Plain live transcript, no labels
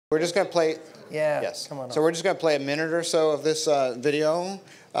We're just going to play. Yeah. Yes. Come on. So we're just going to play a minute or so of this video.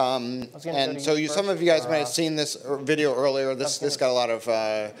 And so some of you guys might have seen this video earlier. This got a lot of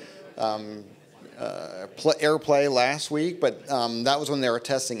airplay last week, but that was when they were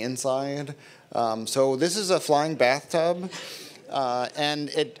testing inside. So this is a flying bathtub. And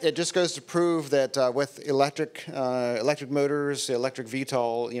it just goes to prove that with electric motors, the electric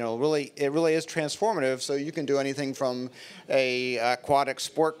VTOL, it really is transformative. So you can do anything from a aquatic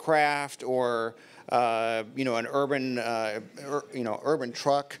sport craft or an urban urban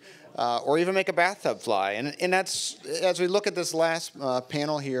truck, or even make a bathtub fly. And that's, as we look at this last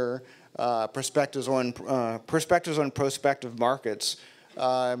panel here, perspectives on prospective markets.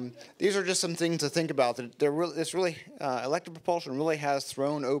 These are just some things to think about. That electric propulsion really has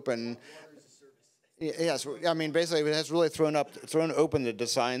thrown open. Yes, I mean basically it has really thrown open the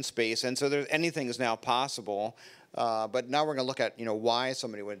design space, and so anything is now possible. But now we're going to look at why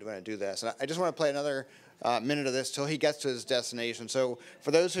somebody would want to do this. And I just want to play another minute of this till he gets to his destination. So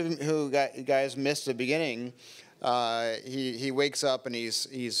for those who guys missed the beginning. He wakes up and he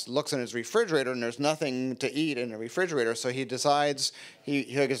looks in his refrigerator and there's nothing to eat in the refrigerator, so he decides he's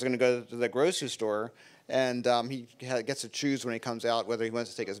going to go to the grocery store, and he gets to choose when he comes out whether he wants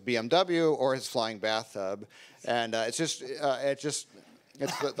to take his BMW or his flying bathtub, and the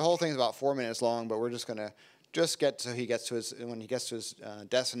whole thing's about 4 minutes long, but we're just going to get to when he gets to his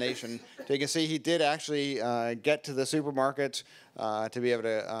destination. So you can see he did actually get to the supermarket to be able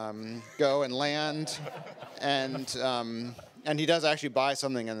to go and land, and he does actually buy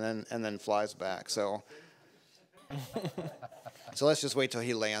something and then flies back. So let's just wait till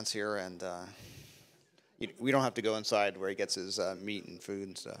he lands here, and we don't have to go inside where he gets his meat and food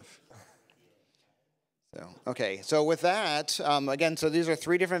and stuff. So, okay, so with that, again, so these are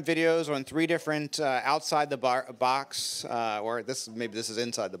 3 different videos on 3 different outside the box, or maybe this is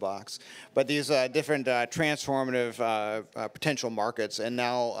inside the box, but these different transformative potential markets. And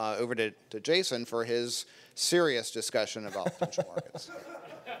now over to Jason for his serious discussion about potential markets.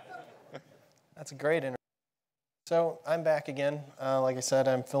 That's a great interview. So I'm back again. Like I said,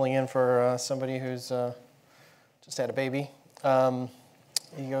 I'm filling in for somebody who's just had a baby. I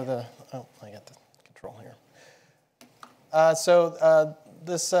got the control here.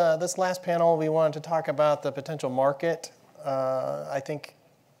 This last panel, we wanted to talk about the potential market. I think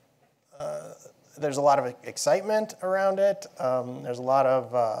there's a lot of excitement around it. There's a lot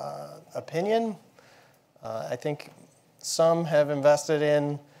of opinion. I think some have invested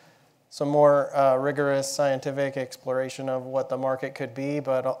in some more rigorous scientific exploration of what the market could be,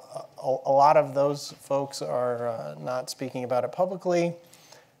 but a lot of those folks are not speaking about it publicly.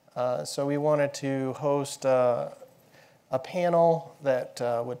 So we wanted to host a panel that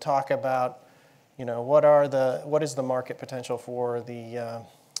would talk about, what is the market potential for the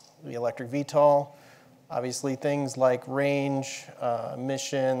electric VTOL. Obviously, things like range,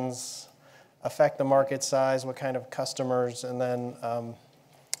 emissions, affect the market size, what kind of customers, and then,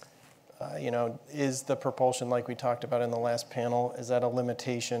 is the propulsion, like we talked about in the last panel, is that a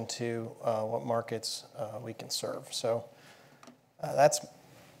limitation to what markets we can serve? So that's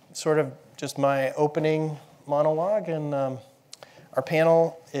sort of just my opening monologue, and our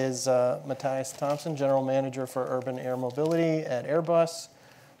panel is Mathias Thomsen, General Manager for Urban Air Mobility at Airbus,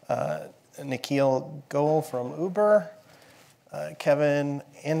 Nikhil Goel from Uber, Kevin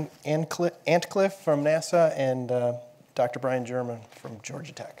Antcliff from NASA, and Dr. Brian German from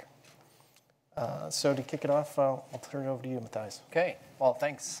Georgia Tech. So to kick it off, I'll turn it over to you, Mathias. Okay, well,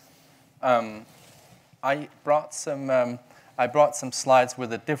 thanks. I brought some slides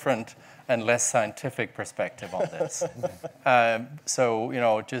with a different and less scientific perspective on this.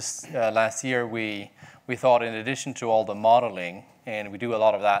 Just last year we thought, in addition to all the modeling, and we do a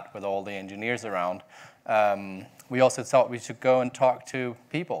lot of that with all the engineers around, we also thought we should go and talk to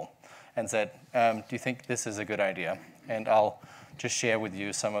people and said, do you think this is a good idea? And I'll just share with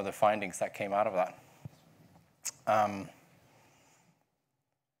you some of the findings that came out of that.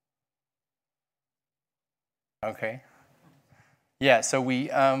 Okay. Yeah, so we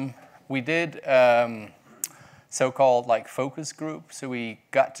did so-called focus group. So we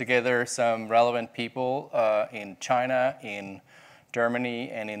got together some relevant people in China, in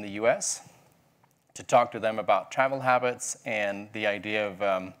Germany, and in the US to talk to them about travel habits and the idea of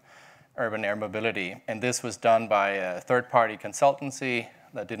urban air mobility. And this was done by a third-party consultancy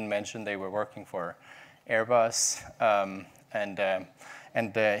that didn't mention they were working for Airbus.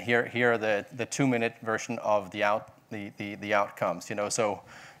 Here are the 2-minute version of the outcomes.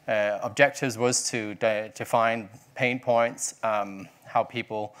 Objectives was to find pain points, how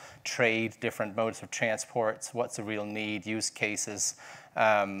people trade different modes of transports, what's the real need, use cases,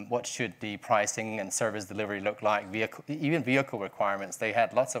 What should the pricing and service delivery look like? Even vehicle requirements, they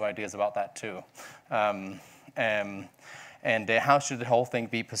had lots of ideas about that too. And how should the whole thing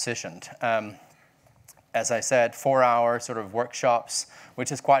be positioned? As I said, 4-hour sort of workshops,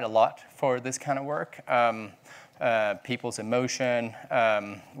 which is quite a lot for this kind of work. People's emotion.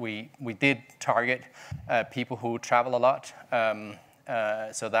 We did target people who travel a lot,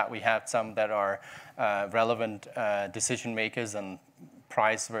 so that we have some that are relevant decision makers and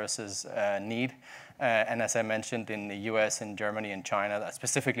price versus need. And as I mentioned, in the US, in Germany, and China,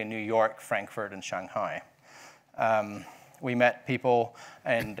 specifically New York, Frankfurt, and Shanghai. We met people,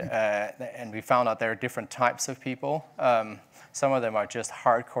 and we found out there are different types of people. Some of them are just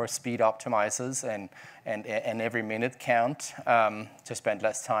hardcore speed optimizers, and every minute count. To spend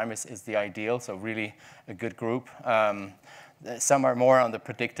less time is the ideal, so really a good group. Some are more on the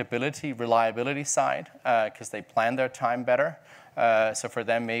predictability, reliability side, because they plan their time better. So for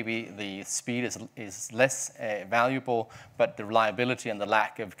them, maybe the speed is less valuable, but the reliability and the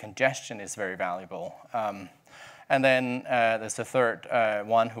lack of congestion is very valuable. And then there's the third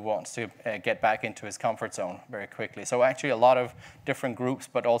one who wants to get back into his comfort zone very quickly. So actually a lot of different groups,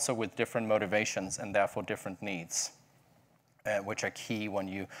 but also with different motivations and therefore different needs, which are key when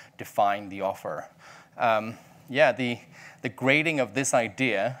you define the offer. The grading of this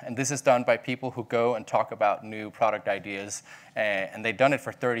idea, and this is done by people who go and talk about new product ideas, and they've done it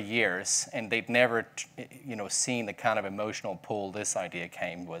for 30 years, and they've never seen the kind of emotional pull this idea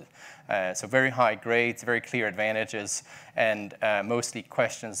came with. So very high grades, very clear advantages, and mostly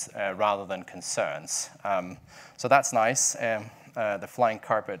questions rather than concerns. So that's nice. The flying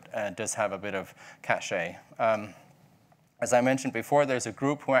carpet does have a bit of cachet. As I mentioned before, there's a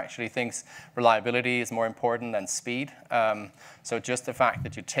group who actually thinks reliability is more important than speed. So just the fact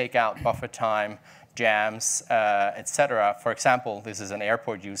that you take out buffer time, jams, etc. For example, this is an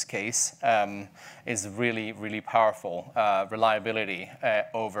airport use case, is really, really powerful. Reliability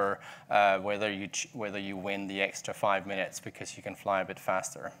over whether you win the extra 5 minutes because you can fly a bit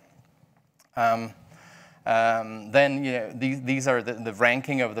faster. Then these are the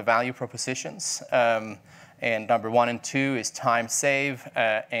ranking of the value propositions. And number 1 and 2 is time save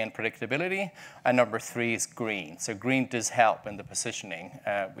and predictability. And number 3 is green. So green does help in the positioning,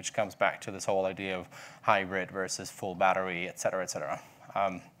 which comes back to this whole idea of hybrid versus full battery, et cetera, et cetera.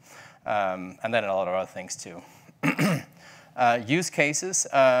 And then a lot of other things too. Use cases.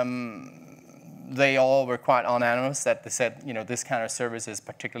 They all were quite unanimous that they said, this kind of service is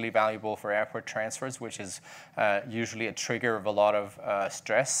particularly valuable for airport transfers, which is usually a trigger of a lot of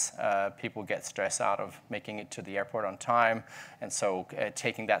stress. People get stress out of making it to the airport on time, and so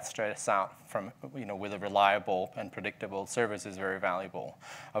taking that stress out from, with a reliable and predictable service is very valuable.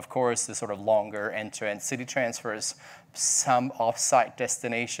 Of course, the sort of longer end-to-end city transfers, some off-site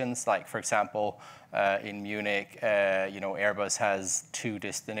destinations, like for example, in Munich, Airbus has 2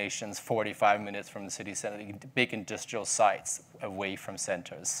 destinations, 45 minutes from the city center, big industrial sites away from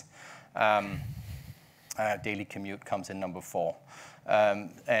centers. Daily commute comes in number 4.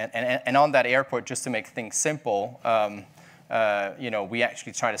 And on that airport, just to make things simple, we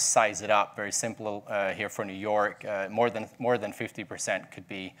actually try to size it up very simple here for New York. More than 50% could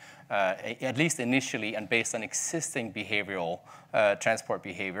be, at least initially, and based on existing behavioral transport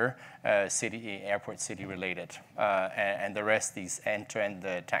behavior, airport city related, and the rest these end-to-end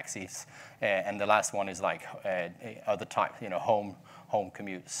taxis, and the last one is like other type, home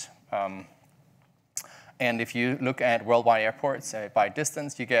commutes. And if you look at worldwide airports by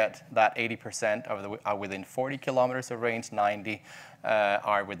distance, you get that 80% are within 40 kilometers of range, 90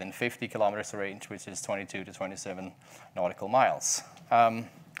 are within 50 kilometers of range, which is 22 to 27 nautical miles.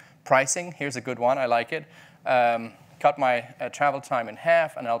 Pricing, here's a good one, I like it. Cut my travel time in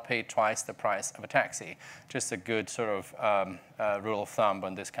half, and I'll pay twice the price of a taxi. Just a good sort of rule of thumb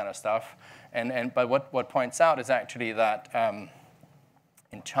on this kind of stuff. But what points out is actually that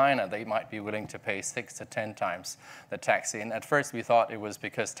in China, they might be willing to pay 6 to 10 times the taxi. And at first, we thought it was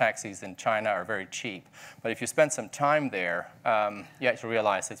because taxis in China are very cheap. But if you spend some time there, you actually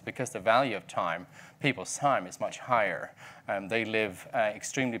realize it's because the value of time, people's time, is much higher. They live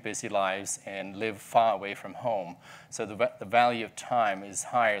extremely busy lives and live far away from home. So the value of time is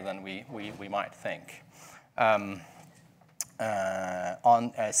higher than we might think. On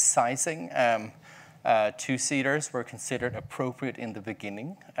sizing, 2-seaters were considered appropriate in the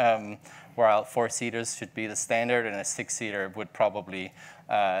beginning, while 4-seaters should be the standard, and a 6-seater would probably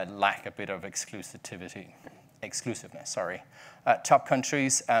lack a bit of exclusiveness. Top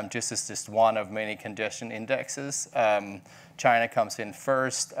countries, just as just one of many congestion indexes. China comes in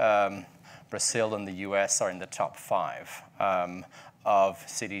first. Brazil and the US are in the top 5. of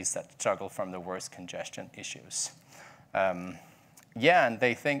cities that struggle from the worst congestion issues. Yeah, and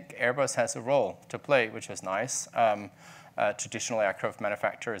they think Airbus has a role to play, which is nice. Traditional aircraft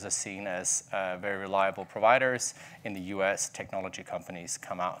manufacturers are seen as very reliable providers. In the US, technology companies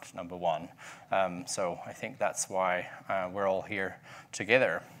come out #1. So I think that's why we're all here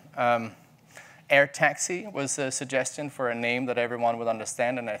together. Air taxi was a suggestion for a name that everyone would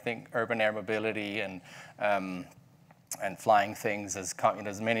understand, and I think urban air mobility and flying things,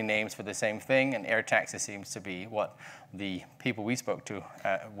 there's many names for the same thing, and air taxi seems to be what the people we spoke to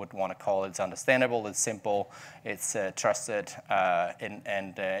would want to call it. It's understandable, it's simple, it's trusted,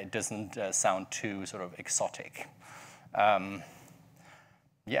 and it doesn't sound too sort of exotic.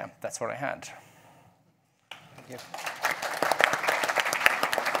 Yeah, that's what I had. Thank you.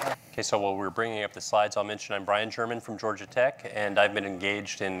 Okay, so while we're bringing up the slides, I'll mention I'm Brian German from Georgia Tech, and I've been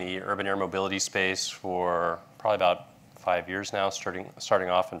engaged in the urban air mobility space for probably about 5 years now, starting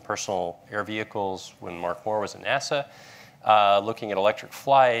off in personal air vehicles when Mark Moore was at NASA, looking at electric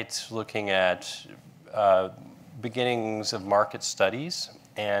flight, looking at beginnings of market studies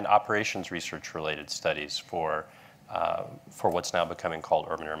and operations research related studies for what's now becoming called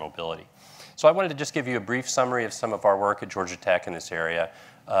urban air mobility. So I wanted to just give you a brief summary of some of our work at Georgia Tech in this area.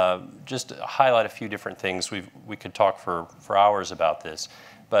 Just to highlight a few different things. We could talk for hours about this.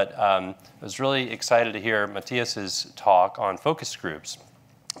 But I was really excited to hear Mathias's talk on focus groups,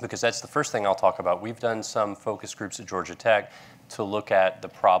 because that's the first thing I'll talk about. We've done some focus groups at Georgia Tech to look at the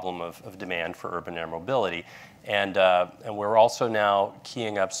problem of demand for urban air mobility. And we're also now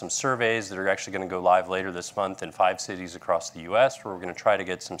keying up some surveys that are actually going to go live later this month in 5 cities across the US, where we're going to try to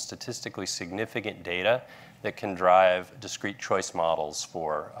get some statistically significant data that can drive discrete choice models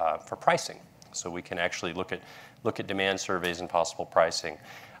for pricing. So we can actually look at demand surveys and possible pricing.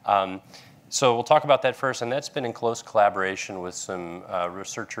 So we'll talk about that first, and that's been in close collaboration with some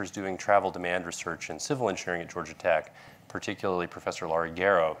researchers doing travel demand research in civil engineering at Georgia Tech, particularly Professor Laurie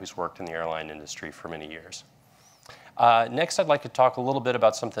Garrow, who's worked in the airline industry for many years. Next, I'd like to talk a little bit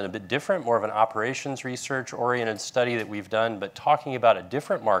about something a bit different, more of an operations research-oriented study that we've done, but talking about a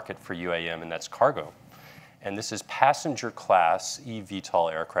different market for UAM, and that's cargo. And this is passenger class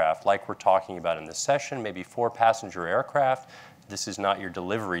eVTOL aircraft, like we're talking about in this session, maybe 4 passenger aircraft. This is not your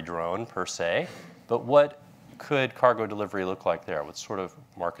delivery drone per se, but what could cargo delivery look like there? What sort of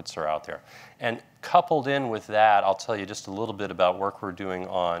markets are out there? And coupled in with that, I'll tell you just a little bit about work we're doing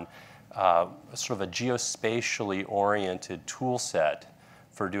on sort of a geospatially oriented tool set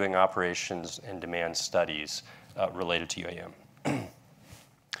for doing operations and demand studies related to UAM.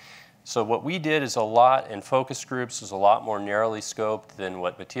 So what we did is a lot in focus groups, is a lot more narrowly scoped than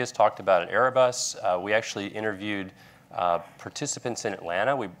what Mathias talked about at Airbus. We actually interviewed participants in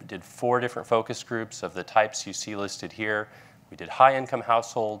Atlanta. We did 4 different focus groups of the types you see listed here. We did high-income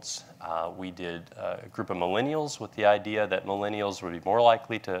households. We did a group of millennials with the idea that millennials would be more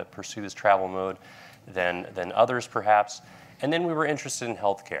likely to pursue this travel mode than others, perhaps. And then we were interested in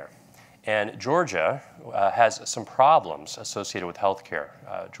healthcare. And Georgia has some problems associated with healthcare.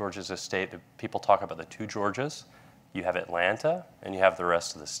 Georgia's a state that people talk about the 2 Georgias. You have Atlanta, and you have the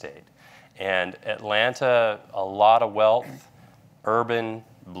rest of the state. And Atlanta, a lot of wealth, urban,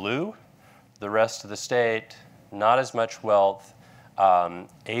 blue. The rest of the state, not as much wealth,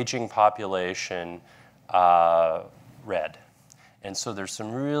 aging population, red. And so there's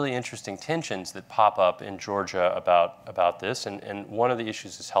some really interesting tensions that pop up in Georgia about this. And one of the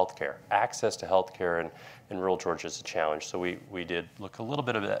issues is healthcare. Access to healthcare in rural Georgia is a challenge. So we did look a little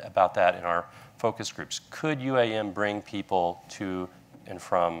bit about that in our focus groups. Could UAM bring people to and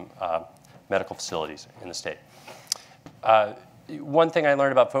from medical facilities in the state? One thing I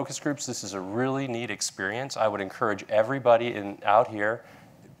learned about focus groups, this is a really neat experience. I would encourage everybody out here,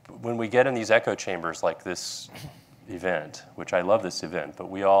 when we get in these echo chambers like this event, which I love this event, but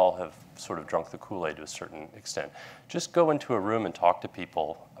we all have sort of drunk the Kool-Aid to a certain extent. Just go into a room and talk to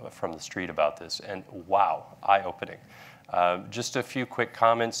people from the street about this, and wow, eye-opening. Just a few quick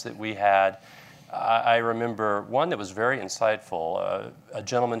comments that we had. I remember one that was very insightful, a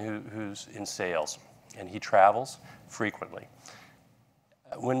gentleman who's in sales, and he travels frequently.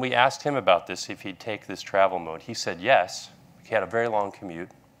 When we asked him about this, if he'd take this travel mode, he said yes. He had a very long commute,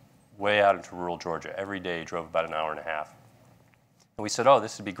 way out into rural Georgia. Every day he drove about an hour and a half. And we said, oh,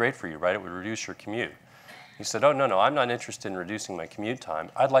 this would be great for you, right? It would reduce your commute. He said, oh, no, I'm not interested in reducing my commute time.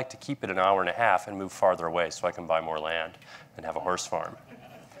 I'd like to keep it an hour and a half and move farther away so I can buy more land and have a horse farm.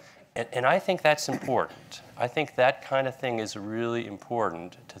 And I think that's important. I think that kind of thing is really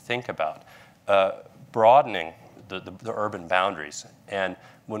important to think about. Broadening the urban boundaries. And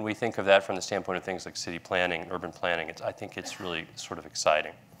when we think of that from the standpoint of things like city planning, urban planning, I think it's really sort of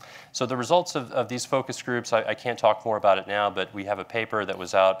exciting. So the results of these focus groups, I can't talk more about it now, but we have a paper that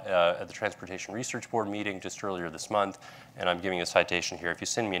was out at the Transportation Research Board meeting just earlier this month, and I'm giving a citation here. If you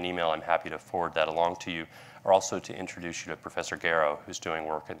send me an email, I'm happy to forward that along to you, or also to introduce you to Professor Goel, who's doing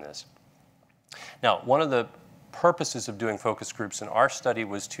work in this. Now, one of the purposes of doing focus groups in our study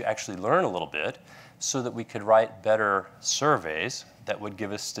was to actually learn a little bit so that we could write better surveys that would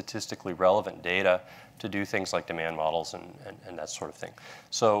give us statistically relevant data to do things like demand models and that sort of thing.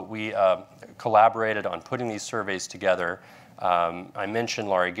 So we collaborated on putting these surveys together. I mentioned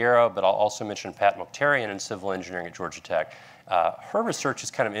Laurie Garrow, but I'll also mention Pat Mokhtarian in civil engineering at Georgia Tech. Her research is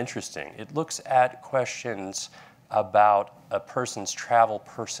kind of interesting. It looks at questions about a person's travel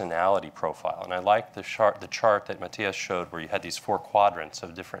personality profile. And I like the chart that Mathias showed where you had these 4 quadrants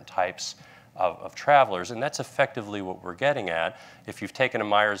of different types of travelers. And that's effectively what we're getting at. If you've taken a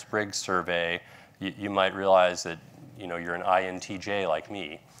Myers-Briggs survey, you might realize that you're an INTJ like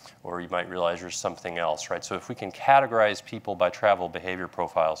me, or you might realize you're something else, right? So if we can categorize people by travel behavior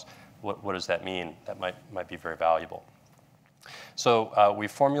profiles, what does that mean? That might be very valuable. So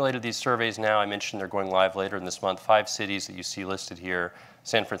we've formulated these surveys now. I mentioned they're going live later in this month. 5 cities that you see listed here,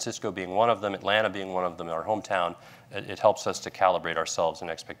 San Francisco being one of them, Atlanta being one of them, our hometown. It helps us to calibrate ourselves and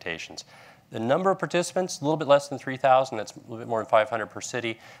expectations. The number of participants, a little bit less than 3,000. That's a little bit more than 500 per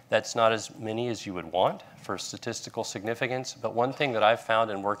city. That's not as many as you would want for statistical significance. But one thing that I've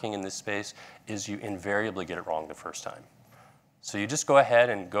found in working in this space is you invariably get it wrong the first time. So you just go ahead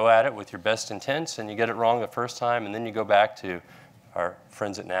and go at it with your best intents, and you get it wrong the first time, and then you go back to our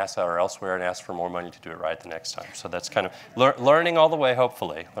friends at NASA or elsewhere and ask for more money to do it right the next time. So that's kind of learning all the way,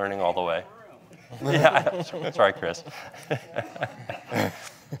 hopefully. Learning all the way. Yeah, sorry, Chris.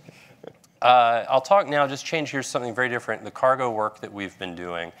 I'll talk now, just change here something very different, the cargo work that we've been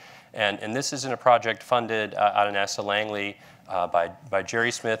doing. And this is in a project funded out of NASA Langley by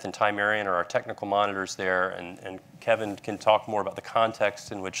Jerry Smith and Ty Marion are our technical monitors there. And Kevin can talk more about the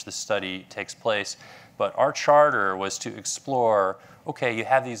context in which this study takes place. But our charter was to explore, okay, you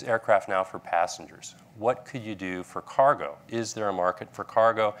have these aircraft now for passengers. What could you do for cargo? Is there a market for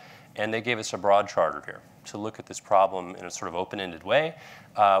cargo? And they gave us a broad charter here to look at this problem in a sort of open-ended way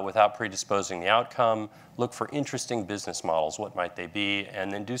without predisposing the outcome, look for interesting business models, what might they be,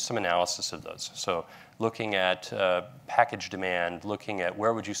 and then do some analysis of those. So looking at package demand, looking at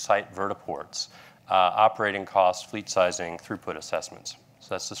where would you site vertiports, operating costs, fleet sizing, throughput assessments.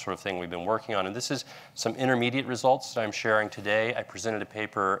 So that's the sort of thing we've been working on. And this is some intermediate results that I'm sharing today. I presented a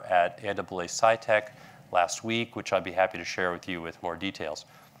paper at AAA SciTech last week, which I'd be happy to share with you with more details.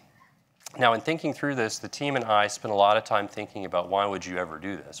 Now, in thinking through this, the team and I spent a lot of time thinking about why would you ever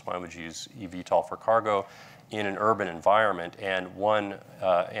do this? Why would you use eVTOL for cargo in an urban environment? And one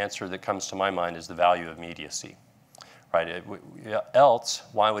answer that comes to my mind is the value of immediacy, right? Else,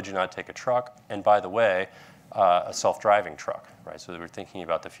 why would you not take a truck? And by the way, a self-driving truck, right? So we're thinking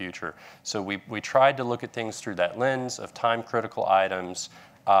about the future. So we tried to look at things through that lens of time-critical items.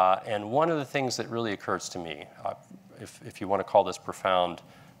 And one of the things that really occurs to me, if you want to call this profound,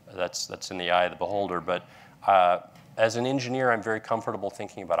 that's in the eye of the beholder. But as an engineer, I'm very comfortable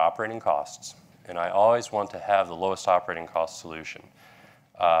thinking about operating costs. And I always want to have the lowest operating cost solution.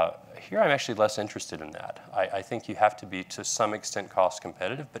 Here, I'm actually less interested in that. I think you have to be, to some extent, cost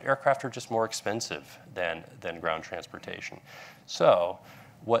competitive. But aircraft are just more expensive than ground transportation. So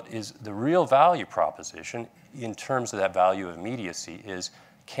what is the real value proposition in terms of that value of immediacy is,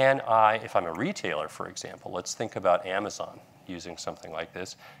 can I, if I'm a retailer, for example, let's think about Amazon using something like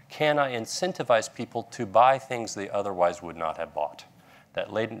this, can I incentivize people to buy things they otherwise would not have bought?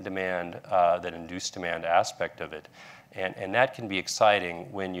 That latent demand, that induced demand aspect of it. And that can be exciting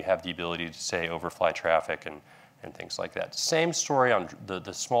when you have the ability to, say, overfly traffic and things like that. Same story on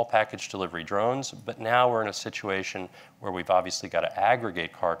the small package delivery drones, but now we're in a situation where we've obviously got to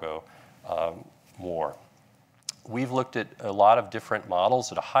aggregate cargo more. We've looked at a lot of different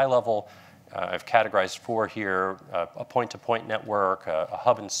models at a high level. I've categorized 4 here, a point-to-point network, a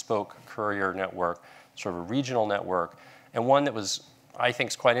hub-and-spoke courier network, sort of a regional network. And one that was, I think,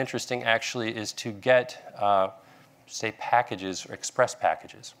 is quite interesting, actually, is to get, say, packages, or express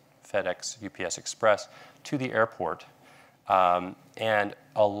packages, FedEx, UPS Express, to the airport and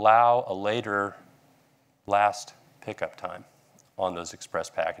allow a later last pickup time on those express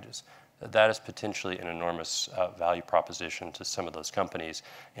packages. That is potentially an enormous value proposition to some of those companies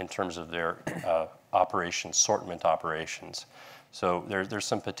in terms of their operations, assortment operations. So there's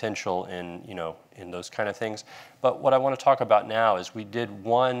some potential in those kind of things. But what I want to talk about now is we did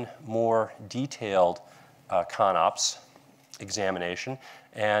one more detailed ConOps examination,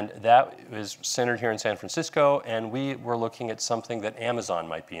 And that is centered here in San Francisco, and we were looking at something that Amazon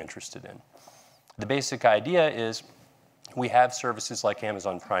might be interested in. The basic idea is we have services like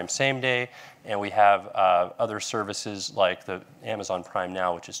Amazon Prime Same Day, and we have other services like the Amazon Prime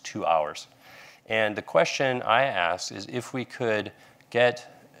Now, which is 2 hours. And the question I asked is if we could get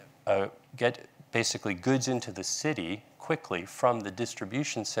basically goods into the city quickly from the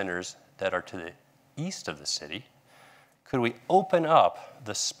distribution centers that are to the east of the city, could we open up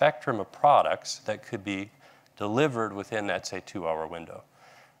the spectrum of products that could be delivered within that, say, 2-hour window?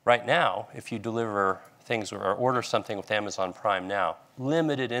 Right now, if you deliver things or order something with Amazon Prime Now,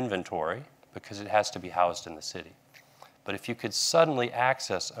 limited inventory because it has to be housed in the city. But if you could suddenly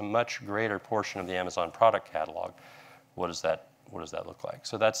access a much greater portion of the Amazon product catalog, what does that look like?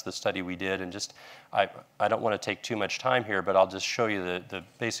 So that's the study we did, and just, I don't want to take too much time here, but I'll just show you the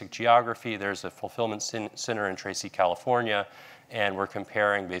basic geography. There's a fulfillment center in Tracy, California, and we're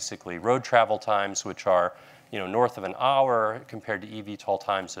comparing basically road travel times, which are north of an hour compared to eVTOL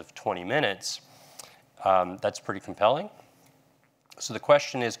times of 20 minutes. That's pretty compelling. So the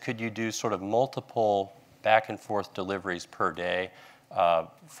question is, could you do sort of multiple back and forth deliveries per day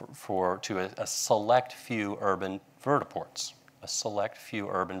to a select few urban vertiports? A select few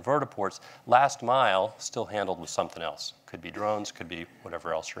urban vertiports. Last mile still handled with something else. Could be drones, could be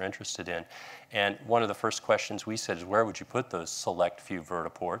whatever else you're interested in. And one of the first questions we said is, where would you put those select few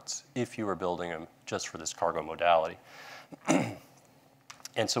vertiports if you were building them just for this cargo modality?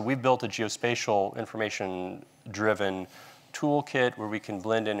 And so we've built a geospatial information-driven toolkit where we can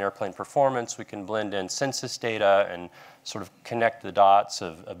blend in airplane performance, we can blend in census data and sort of connect the dots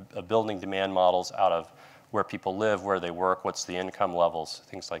of building demand models out of where people live, where they work, what's the income levels,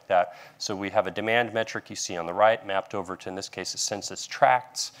 things like that. So we have a demand metric you see on the right mapped over to, in this case, census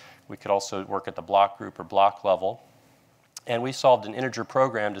tracts. We could also work at the block group or block level. And we solved an integer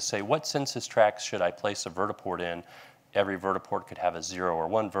program to say, what census tracts should I place a vertiport in? Every vertiport could have a 0 or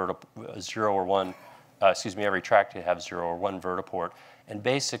 1 every tract could have 0 or 1 vertiport. And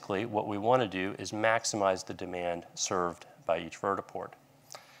basically, what we want to do is maximize the demand served by each vertiport.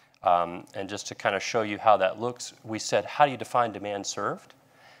 And just to kind of show you how that looks, we said, how do you define demand served?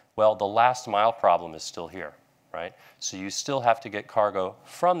 Well, the last mile problem is still here, right? So you still have to get cargo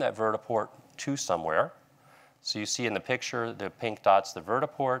from that vertiport to somewhere. So you see in the picture, the pink dot's the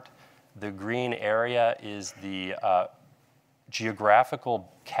vertiport. The green area is the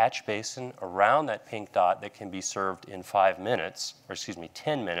geographical catch basin around that pink dot that can be served in 10 minutes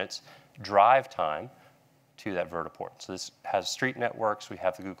drive time to that vertiport. So this has street networks. We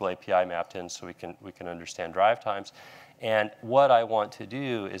have the Google API mapped in so we can understand drive times. And what I want to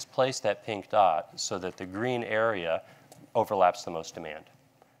do is place that pink dot so that the green area overlaps the most demand.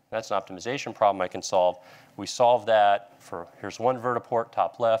 That's an optimization problem I can solve. We solve that for, here's 1 vertiport,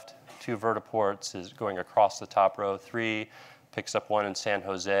 top left, 2 vertiports is going across the top row, 3 picks up 1 in San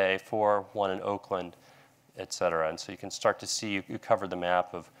Jose, 4, 1 in Oakland, et cetera. And so you can start to see, you cover the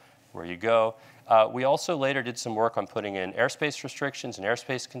map of where you go. We also later did some work on putting in airspace restrictions and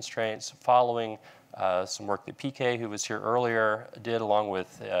airspace constraints, following some work that PK, who was here earlier, did along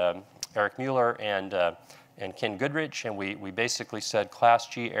with Eric Mueller and Ken Goodrich. And we basically said Class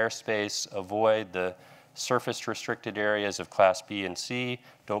G airspace, avoid the surface restricted areas of Class B and C.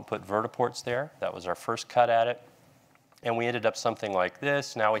 Don't put vertiports there. That was our first cut at it. And we ended up something like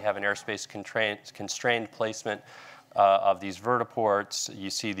this. Now we have an airspace constrained placement of these vertiports. You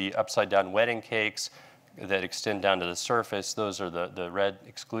see the upside down wedding cakes that extend down to the surface. Those are the red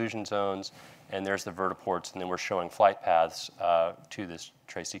exclusion zones. And there's the vertiports. And then we're showing flight paths to this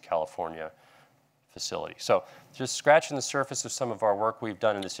Tracy, California facility. So just scratching the surface of some of our work we've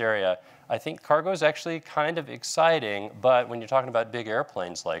done in this area. I think cargo is actually kind of exciting, but when you're talking about big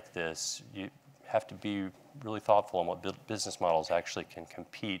airplanes like this, you have to be really thoughtful on what business models actually can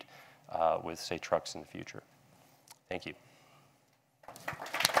compete with, say, trucks in the future. Thank you.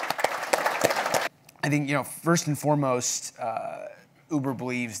 I think, first and foremost, Uber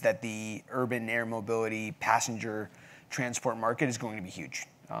believes that the urban air mobility passenger transport market is going to be huge.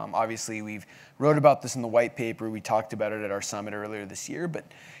 Obviously, we've wrote about this in the white paper. We talked about it at our summit earlier this year. But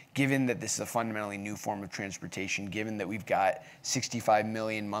given that this is a fundamentally new form of transportation, given that we've got 65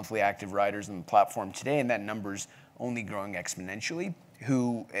 million monthly active riders on the platform today, and that number's only growing exponentially,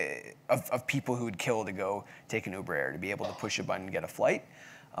 of people who would kill to go take an Uber Air, to be able to push a button and get a flight.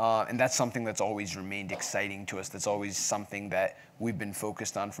 And that's something that's always remained exciting to us. That's always something that we've been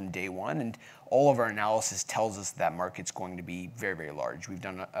focused on from day one. And all of our analysis tells us that market's going to be very, very large. We've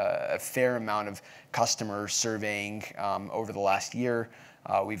done a fair amount of customer surveying over the last year.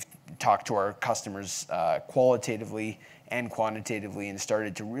 We've talked to our customers qualitatively, and quantitatively, and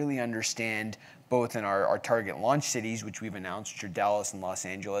started to really understand both in our target launch cities, which we've announced, which are Dallas and Los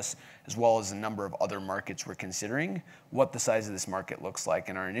Angeles, as well as a number of other markets we're considering, what the size of this market looks like.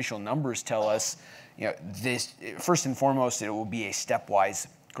 And our initial numbers tell us, this, first and foremost, it will be a stepwise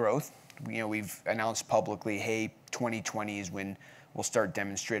growth. We've announced publicly, hey, 2020 is when we'll start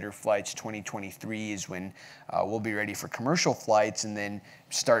demonstrator flights. 2023 is when we'll be ready for commercial flights, and then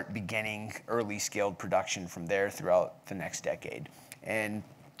start beginning early scaled production from there throughout the next decade. And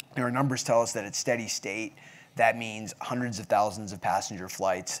our numbers tell us that at steady state, that means hundreds of thousands of passenger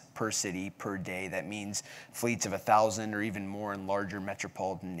flights per city per day. That means fleets of 1,000 or even more in larger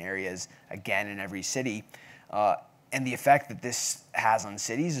metropolitan areas, again in every city. And the effect that this has on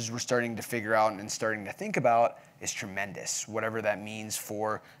cities, as we're starting to figure out and starting to think about, is tremendous. Whatever that means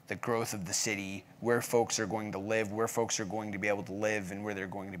for the growth of the city, where folks are going to live, where folks are going to be able to live, and where they're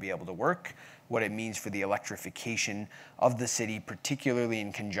going to be able to work. What it means for the electrification of the city, particularly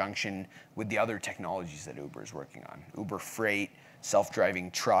in conjunction with the other technologies that Uber is working on. Uber Freight,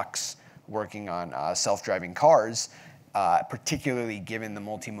 self-driving trucks, working on self-driving cars, particularly given the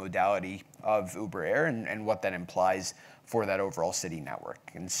multimodality of Uber Air and what that implies for that overall city network.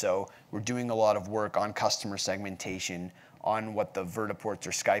 And so we're doing a lot of work on customer segmentation, on what the vertiports or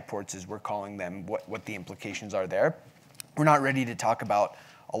skyports, as we're calling them, what the implications are there. We're not ready to talk about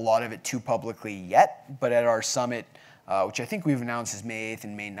a lot of it too publicly yet, but at our summit, which I think we've announced is May 8th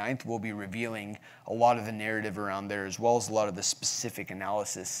and May 9th, we'll be revealing a lot of the narrative around there, as well as a lot of the specific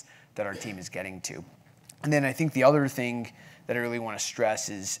analysis that our team is getting to. And then I think the other thing that I really want to stress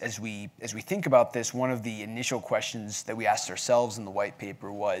is, as we think about this, one of the initial questions that we asked ourselves in the white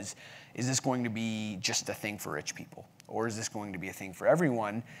paper was, is this going to be just a thing for rich people? Or is this going to be a thing for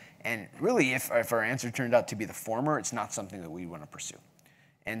everyone? And really, if our answer turned out to be the former, it's not something that we want to pursue.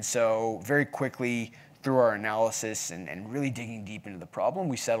 And so very quickly, through our analysis and really digging deep into the problem,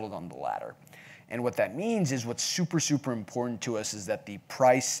 we settled on the latter. And what that means is, what's super, super important to us is that the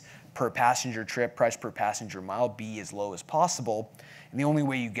price per passenger trip, price per passenger mile, be as low as possible. And the only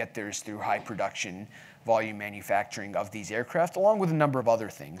way you get there is through high production, volume manufacturing of these aircraft, along with a number of other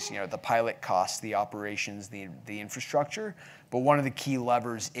things, the pilot costs, the operations, the infrastructure. But one of the key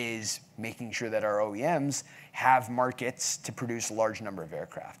levers is making sure that our OEMs have markets to produce a large number of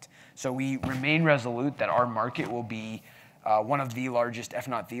aircraft. So we remain resolute that our market will be one of the largest, if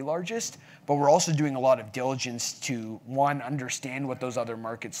not the largest, but we're also doing a lot of diligence to, one, understand what those other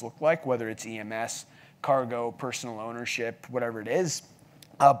markets look like, whether it's EMS, cargo, personal ownership, whatever it is,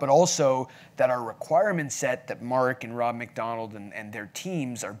 but also that our requirement set that Mark and Rob McDonald and their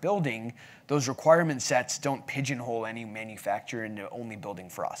teams are building, those requirement sets don't pigeonhole any manufacturer into only building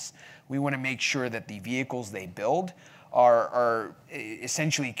for us. We want to make sure that the vehicles they build are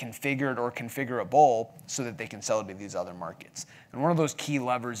essentially configured or configurable so that they can sell to these other markets. And one of those key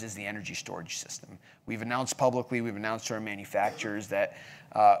levers is the energy storage system. We've announced publicly, we've announced to our manufacturers that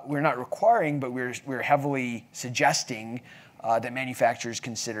we're not requiring, but we're heavily suggesting that manufacturers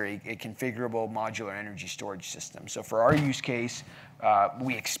consider a configurable modular energy storage system. So for our use case,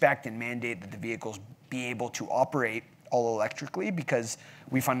 we expect and mandate that the vehicles be able to operate all electrically, because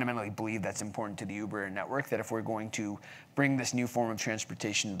we fundamentally believe that's important to the Uber network, that if we're going to bring this new form of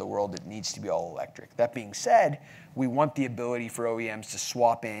transportation to the world, it needs to be all electric. That being said, we want the ability for OEMs to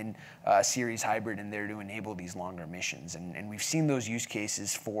swap in a series hybrid in there to enable these longer missions. And we've seen those use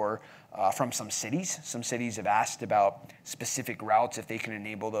cases from some cities. Some cities have asked about specific routes, if they can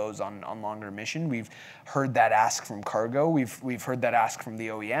enable those on longer mission. We've heard that ask from cargo. We've heard that ask from the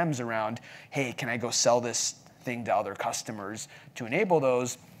OEMs around, hey, can I go sell this thing to other customers to enable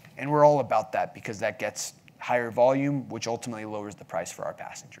those? And we're all about that, because that gets higher volume, which ultimately lowers the price for our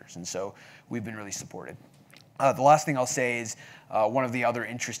passengers. And so we've been really supported. The last thing I'll say is one of the other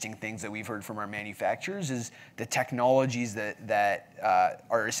interesting things that we've heard from our manufacturers is the technologies that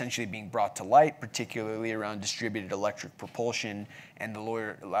are essentially being brought to light, particularly around distributed electric propulsion and the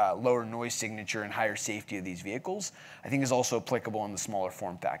lower noise signature and higher safety of these vehicles, I think is also applicable in the smaller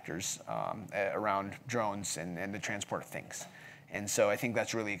form factors around drones and the transport of things. And so I think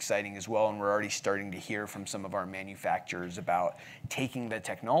that's really exciting as well, and we're already starting to hear from some of our manufacturers about taking the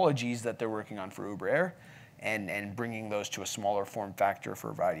technologies that they're working on for Uber Air and bringing those to a smaller form factor for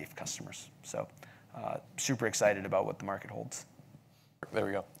a variety of customers. So super excited about what the market holds. There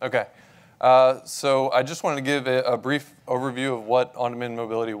we go. Okay. So I just wanted to give a brief overview of what on-demand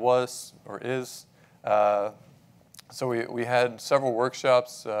mobility was or is. So we had several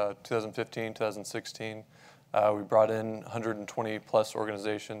workshops, 2015, 2016. We brought in 120 plus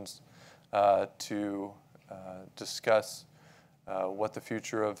organizations to discuss what the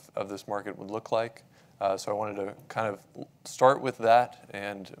future of this market would look like. So I wanted to kind of start with that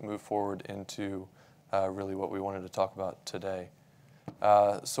and move forward into really what we wanted to talk about today.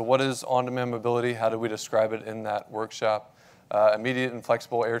 So what is on-demand mobility? How do we describe it in that workshop? Immediate and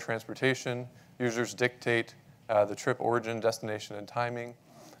flexible air transportation. Users dictate the trip origin, destination, and timing.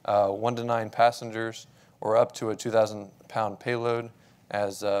 1 to 9 passengers, or up to a 2,000-pound payload,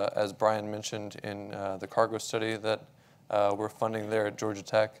 as Brian mentioned in the cargo study that we're funding there at Georgia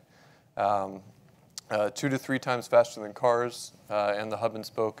Tech. 2 to 3 times faster than cars, and the hub and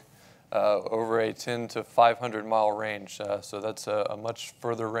spoke over a 10 to 500 mile range. So that's a much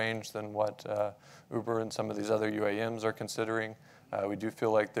further range than what Uber and some of these other UAMs are considering. We do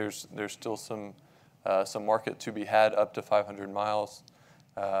feel like there's still some market to be had up to 500 miles.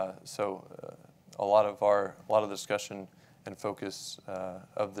 So a lot of discussion and focus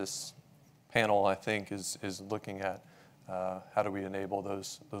of this panel, I think, is looking at how do we enable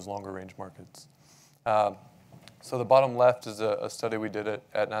those longer range markets. So the bottom left is a study we did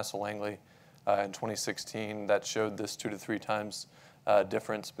at NASA Langley in 2016 that showed this 2 to 3 times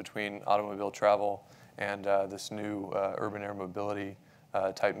difference between automobile travel and this new urban air mobility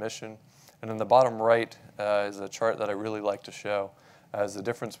type mission. And in the bottom right is a chart that I really like to show as the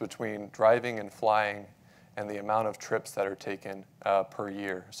difference between driving and flying and the amount of trips that are taken per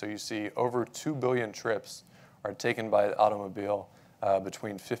year. So you see over 2 billion trips are taken by an automobile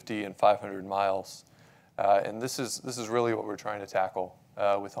between 50 and 500 miles. And this is really what we're trying to tackle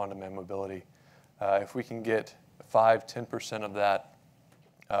with on-demand mobility. If we can get 5–10% of that,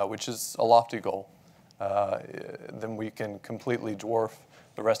 which is a lofty goal, then we can completely dwarf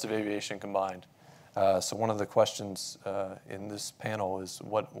the rest of aviation combined. So one of the questions in this panel is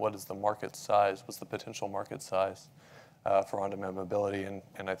what is the market size? What's the potential market size for on-demand mobility?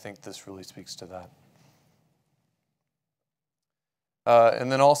 And I think this really speaks to that.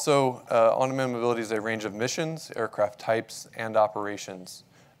 And then also, on-demand mobility is a range of missions, aircraft types, and operations.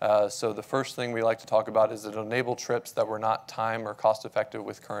 So the first thing we like to talk about is it enable trips that were not time or cost effective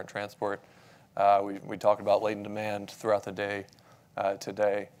with current transport. We talked about latent demand throughout the day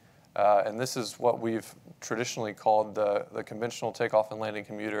today. And this is what we've traditionally called the conventional takeoff and landing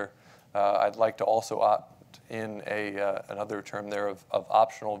commuter. I'd like to also opt in another term there of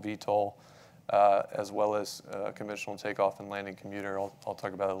optional VTOL, as well as conventional takeoff and landing commuter. I'll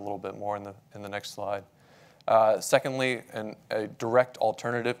talk about it a little bit more in the next slide. Secondly, a direct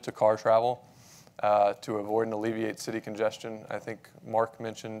alternative to car travel to avoid and alleviate city congestion. I think Mark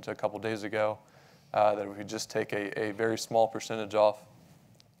mentioned a couple days ago that if we just take a very small percentage off,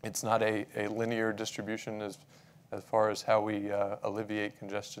 it's not a linear distribution as far as how we alleviate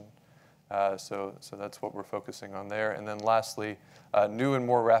congestion. So that's what we're focusing on there. And then lastly, new and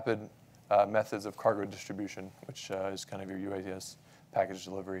more rapid methods of cargo distribution, which is kind of your UAS package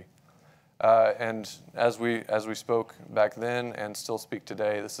delivery. And as we spoke back then and still speak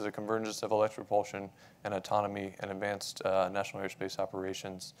today, this is a convergence of electric propulsion and autonomy and advanced national airspace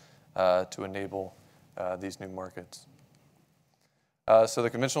operations to enable these new markets. So the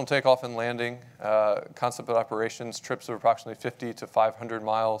conventional takeoff and landing, concept of operations, trips of approximately 50 to 500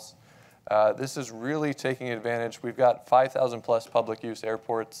 miles. This is really taking advantage. We've got 5,000 plus public use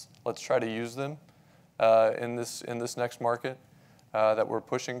airports. Let's try to use them in this next market that we're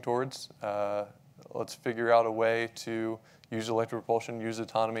pushing towards. Let's figure out a way to use electric propulsion, use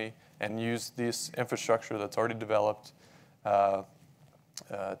autonomy, and use this infrastructure that's already developed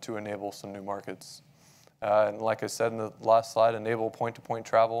to enable some new markets. And like I said in the last slide, enable point-to-point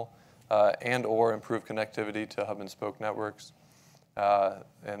travel and or improve connectivity to hub and spoke networks.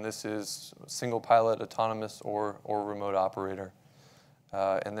 And this is single pilot, autonomous, or remote operator.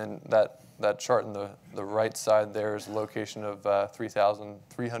 And then that chart on the right side there is the location of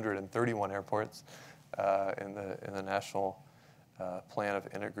 3,331 airports in the national plan of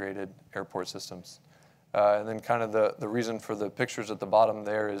integrated airport systems. And then kind of the reason for the pictures at the bottom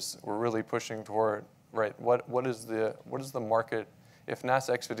there is we're really pushing toward, right, what is the market? If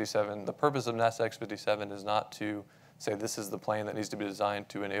NASA X-57, the purpose of NASA X-57 is not to say this is the plane that needs to be designed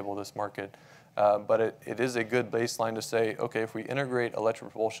to enable this market, but it is a good baseline to say, okay, if we integrate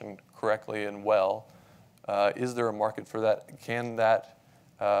electric propulsion correctly and well, is there a market for that? Can that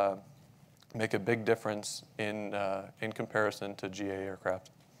make a big difference in comparison to GA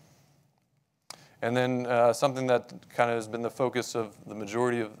aircraft? And then something that kind of has been the focus of the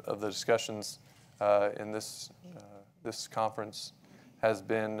majority of the discussions in this conference has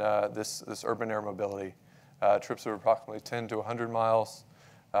been this urban air mobility. Trips of approximately 10 to 100 miles,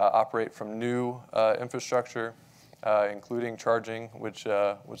 operate from new infrastructure, including charging, which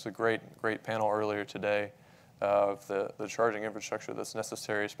was a great panel earlier today. of the charging infrastructure that's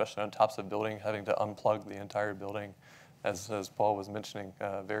necessary, especially on tops of building, having to unplug the entire building, as Paul was mentioning.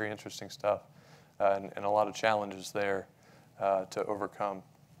 Very interesting stuff, and a lot of challenges there to overcome.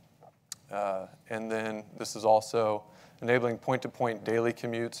 And then this is also enabling point-to-point daily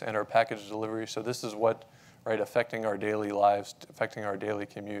commutes and our package delivery. So this is what, right, affecting our daily lives, affecting our daily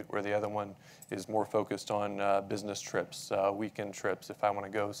commute, where the other one is more focused on business trips, weekend trips. If I want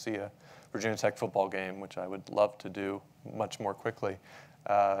to go see a Virginia Tech football game, which I would love to do much more quickly,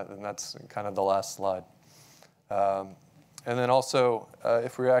 then that's kind of the last slide. And then also,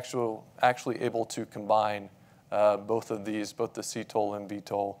 if we're actually able to combine both of these, both the CTOL and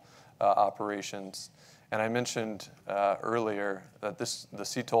VTOL operations. And I mentioned earlier that the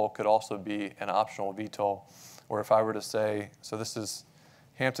CTOL could also be an optional VTOL, or if I were to say, so this is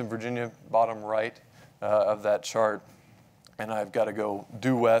Hampton, Virginia, bottom right of that chart, and I've got to go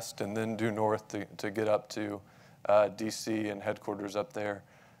due west and then due north to get up to DC and headquarters up there.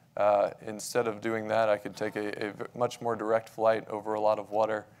 Instead of doing that, I could take a much more direct flight over a lot of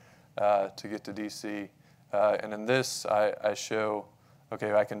water to get to DC. And in this, I show,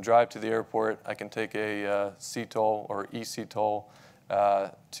 okay, I can drive to the airport. I can take a CTOL or eCTOL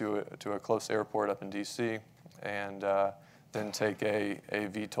to a close airport up in DC, and then take a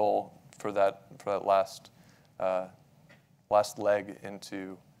VTOL for that last leg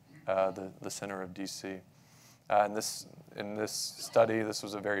into the center of DC. In this study, this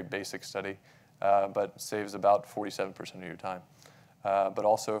was a very basic study, but saves about 47% of your time. But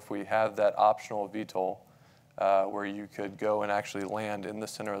also, if we have that optional VTOL, where you could go and actually land in the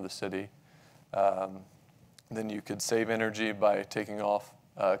center of the city, then you could save energy by taking off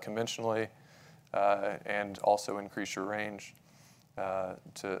conventionally, and also increase your range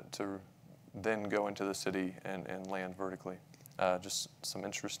to then go into the city and land vertically. Just some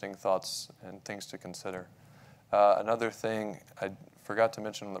interesting thoughts and things to consider. Another thing I forgot to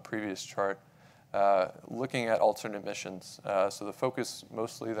mention on the previous chart, looking at alternate missions. So the focus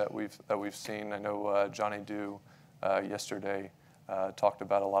mostly that we've seen, I know Johnny Dew yesterday talked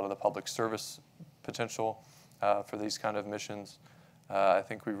about a lot of the public service potential for these kind of missions. I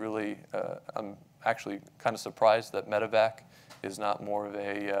think we really, I'm actually kind of surprised that medevac is not more of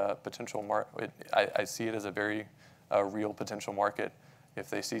a potential market. I see it as a very real potential market. If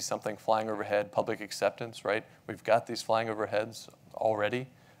they see something flying overhead, public acceptance, right? We've got these flying overheads already.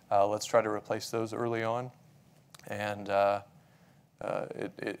 Let's try to replace those early on. And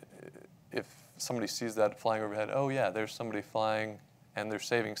if somebody sees that flying overhead, oh yeah, there's somebody flying and they're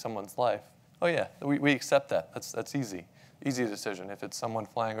saving someone's life. Oh yeah, we accept that. That's easy decision. If it's someone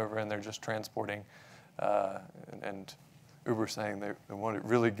flying over and they're just transporting, and Uber saying they want to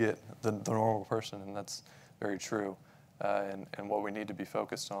really get the normal person, and that's very true, and what we need to be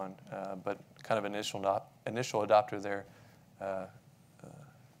focused on. But kind of initial adopter there.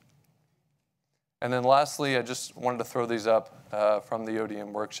 And then lastly, I just wanted to throw these up from the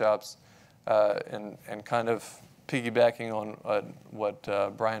ODM workshops, and kind of piggybacking on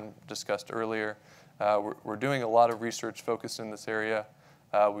what Brian discussed earlier. We're doing a lot of research focused in this area.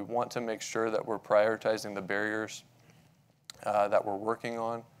 We want to make sure that we're prioritizing the barriers that we're working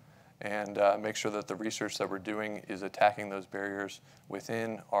on, and make sure that the research that we're doing is attacking those barriers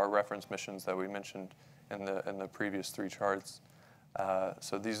within our reference missions that we mentioned in the previous three charts.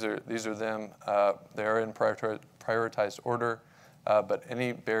 So these are them. They are in prioritized order, but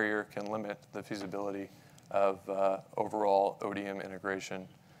any barrier can limit the feasibility of overall ODM integration.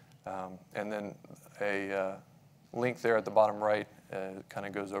 And then a link there at the bottom right kind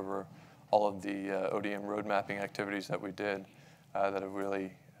of goes over all of the ODM road mapping activities that we did that have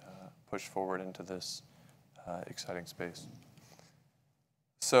really pushed forward into this exciting space.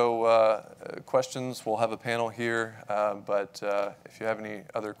 So questions, we'll have a panel here, but if you have any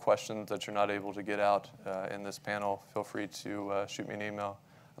other questions that you're not able to get out in this panel, feel free to shoot me an email.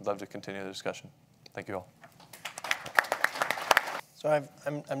 I'd love to continue the discussion. Thank you all. So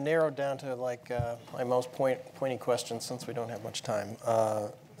I'm narrowed down to like my most pointy questions since we don't have much time.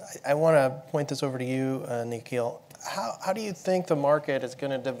 I want to point this over to you, Nikhil. How do you think the market is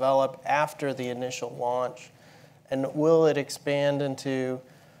going to develop after the initial launch? And will it expand into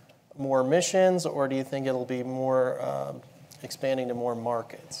more missions, or do you think it'll be more expanding to more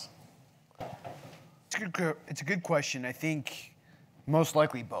markets? It's a good question. I think most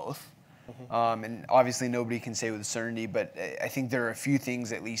likely both. And obviously nobody can say with certainty, but I think there are a few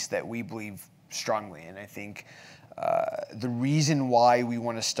things at least that we believe strongly in. I think the reason why we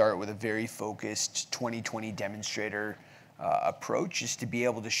want to start with a very focused 2020 demonstrator approach is to be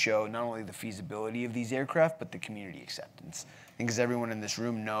able to show not only the feasibility of these aircraft, but the community acceptance. I think as everyone in this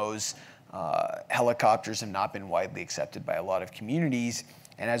room knows, Helicopters have not been widely accepted by a lot of communities.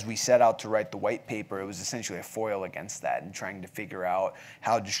 And as we set out to write the white paper, it was essentially a foil against that and trying to figure out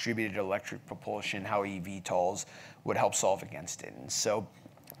how distributed electric propulsion, how eVTOLs would help solve against it. And so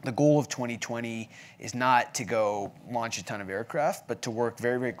the goal of 2020 is not to go launch a ton of aircraft, but to work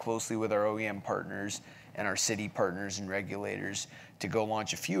very, very closely with our OEM partners and our city partners and regulators to go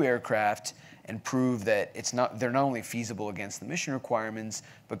launch a few aircraft and prove that they're not only feasible against the mission requirements,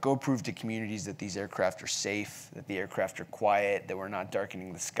 but go prove to communities that these aircraft are safe, that the aircraft are quiet, that we're not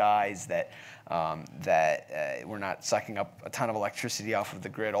darkening the skies, that we're not sucking up a ton of electricity off of the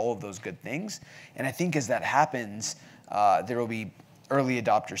grid, all of those good things. And I think as that happens, there will be early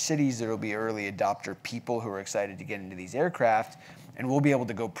adopter cities, there will be early adopter people who are excited to get into these aircraft, and we'll be able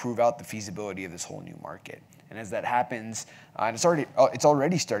to go prove out the feasibility of this whole new market. And as that happens, and it's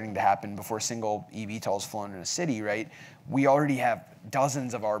already starting to happen before single eVTOL's flown in a city, right? We already have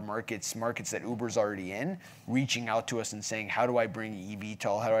dozens of our markets that Uber's already in, reaching out to us and saying, how do I bring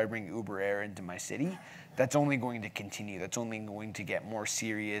eVTOL, how do I bring Uber Air into my city? That's only going to continue. That's only going to get more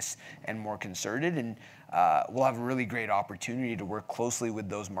serious and more concerted. And we'll have a really great opportunity to work closely with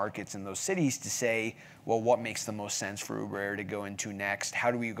those markets and those cities to say, well, what makes the most sense for Uber Air to go into next? How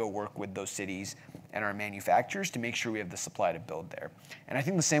do we go work with those cities and our manufacturers to make sure we have the supply to build there? And I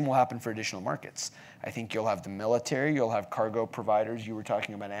think the same will happen for additional markets. I think you'll have the military, you'll have cargo providers. You were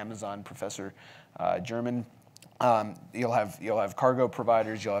talking about Amazon, Professor German. You'll have cargo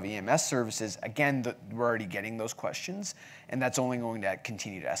providers, you'll have EMS services. Again, we're already getting those questions, and that's only going to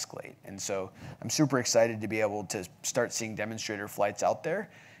continue to escalate. And so I'm super excited to be able to start seeing demonstrator flights out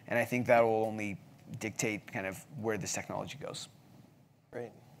there, and I think that will only dictate kind of where this technology goes.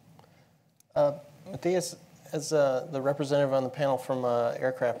 Great. Mathias, as the representative on the panel from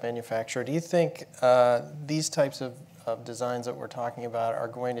aircraft manufacturer, do you think these types of designs that we're talking about are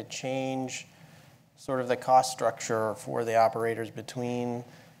going to change sort of the cost structure for the operators between,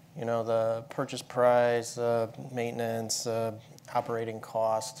 the purchase price, maintenance, operating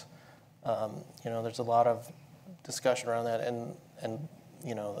cost? There's a lot of discussion around that, and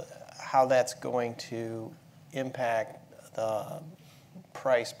how that's going to impact the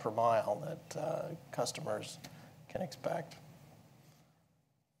price per mile that customers can expect.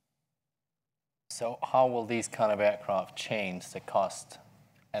 So how will these kind of aircraft change the cost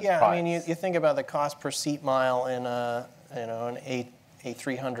and price? price? I mean, you think about the cost per seat mile in an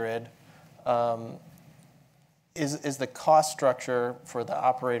A300. Is the cost structure for the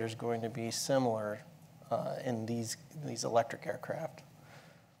operators going to be similar in these electric aircraft?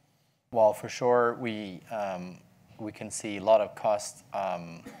 Well, for sure, we can see a lot of costs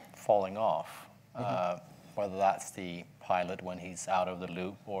falling off, whether that's the pilot when he's out of the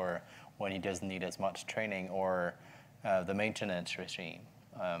loop or when he doesn't need as much training, or the maintenance regime.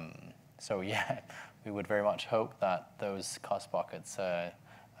 So yeah, we would very much hope that those cost buckets are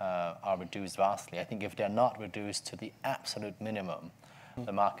reduced vastly. I think if they're not reduced to the absolute minimum,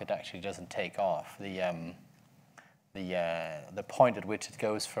 the market actually doesn't take off. The point at which it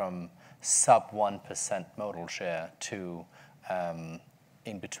goes from sub 1% modal share to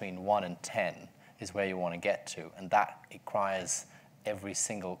in between 1 and 10 is where you want to get to, and that requires every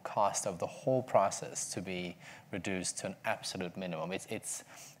single cost of the whole process to be reduced to an absolute minimum. It's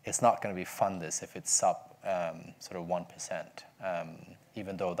not going to be fun if it's sub sort of 1%,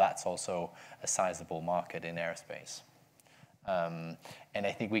 even though that's also a sizable market in aerospace. And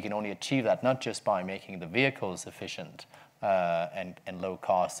I think we can only achieve that not just by making the vehicles efficient and low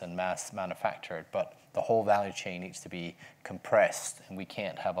cost and mass manufactured, but the whole value chain needs to be compressed, and we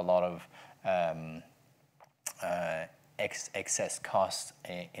can't have a lot of excess costs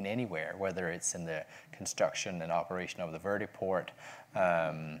in anywhere, whether it's in the construction and operation of the vertiport,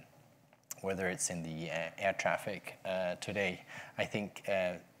 whether it's in the air traffic today. I think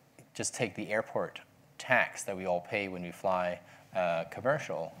just take the airport tax that we all pay when we fly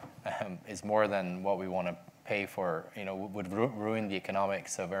commercial is more than what we want to pay for, would ruin the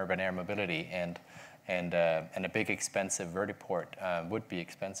economics of urban air mobility, and a big expensive vertiport would be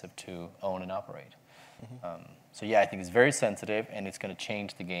expensive to own and operate. So yeah, I think it's very sensitive, and it's going to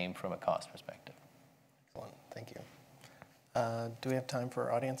change the game from a cost perspective. Excellent, thank you. Do we have time for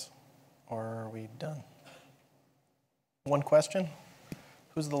our audience, or are we done? One question?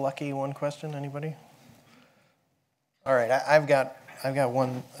 Who's the lucky one question? Anybody? All right, I've got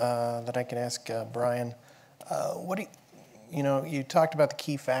one that I can ask Brian. What do you talked about the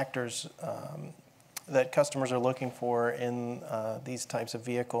key factors that customers are looking for in these types of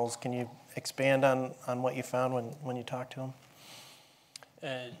vehicles. Can you expand on what you found when you talked to them?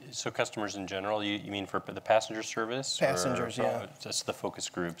 So customers in general, you mean for the passenger service? Passengers, yeah. Just the focus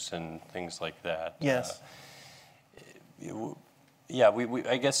groups and things like that? Yes. Yeah,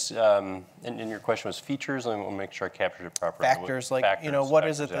 I guess, and your question was features. Let me make sure I captured it properly. Factors, like, Factors, what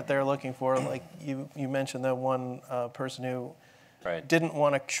is it yeah. that they're looking for? Like you mentioned that one person who Right. didn't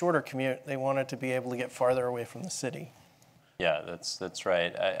want a shorter commute. They wanted to be able to get farther away from the city. Yeah, that's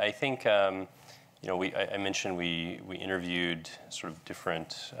right. I think, I mentioned we interviewed sort of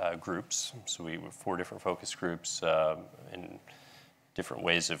different groups. So we were 4 different focus groups in different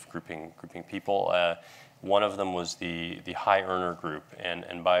ways of grouping people. One of them was the high earner group,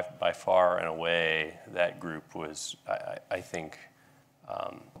 and by far and away, that group was, I think,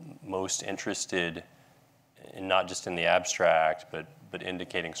 most interested in not just in the abstract, but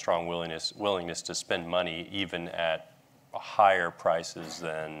indicating strong willingness to spend money even at higher prices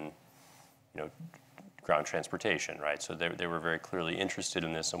than ground transportation, right? So they were very clearly interested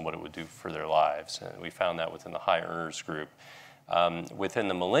in this and what it would do for their lives, and we found that within the high earners group. Within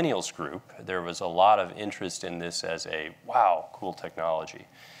the millennials group, there was a lot of interest in this as a, wow, cool technology.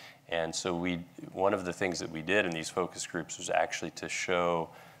 And so one of the things that we did in these focus groups was actually to show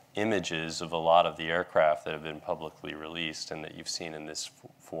images of a lot of the aircraft that have been publicly released and that you've seen in this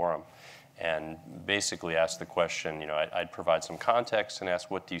forum. And basically ask the question, I'd provide some context and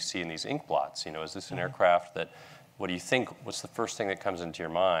ask, what do you see in these ink blots? Is this an aircraft that, what do you think, what's the first thing that comes into your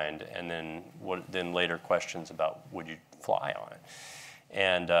mind? And then later questions about, would you fly on it?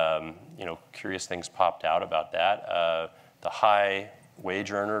 And, curious things popped out about that. The high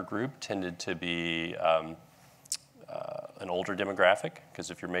wage earner group tended to be an older demographic, because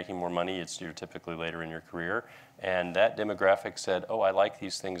if you're making more money, you're typically later in your career. And that demographic said, oh, I like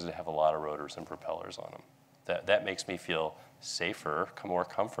these things that have a lot of rotors and propellers on them. That makes me feel safer, more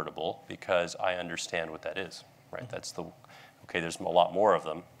comfortable, because I understand what that is, right? That's there's a lot more of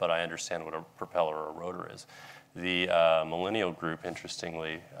them, but I understand what a propeller or a rotor is. The millennial group,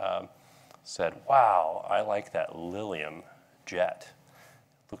 interestingly, said, wow, I like that Lilium jet.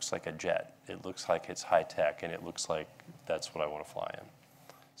 It looks like a jet. It looks like it's high tech, and it looks like that's what I want to fly in.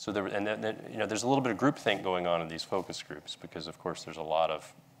 So there's a little bit of groupthink going on in these focus groups, because of course there's a lot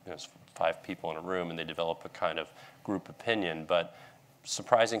of 5 people in a room, and they develop a kind of group opinion, but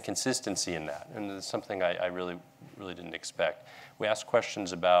surprising consistency in that, and it's something I really didn't expect. We asked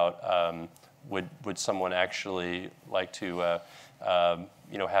questions about would someone actually like to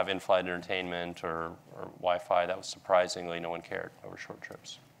have in-flight entertainment or Wi-Fi. That was surprisingly no one cared over short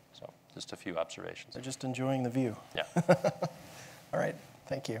trips. So just a few observations. They're just enjoying the view. Yeah. All right.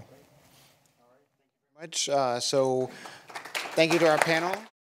 Thank you. All right. Thank you very much. So thank you to our panel.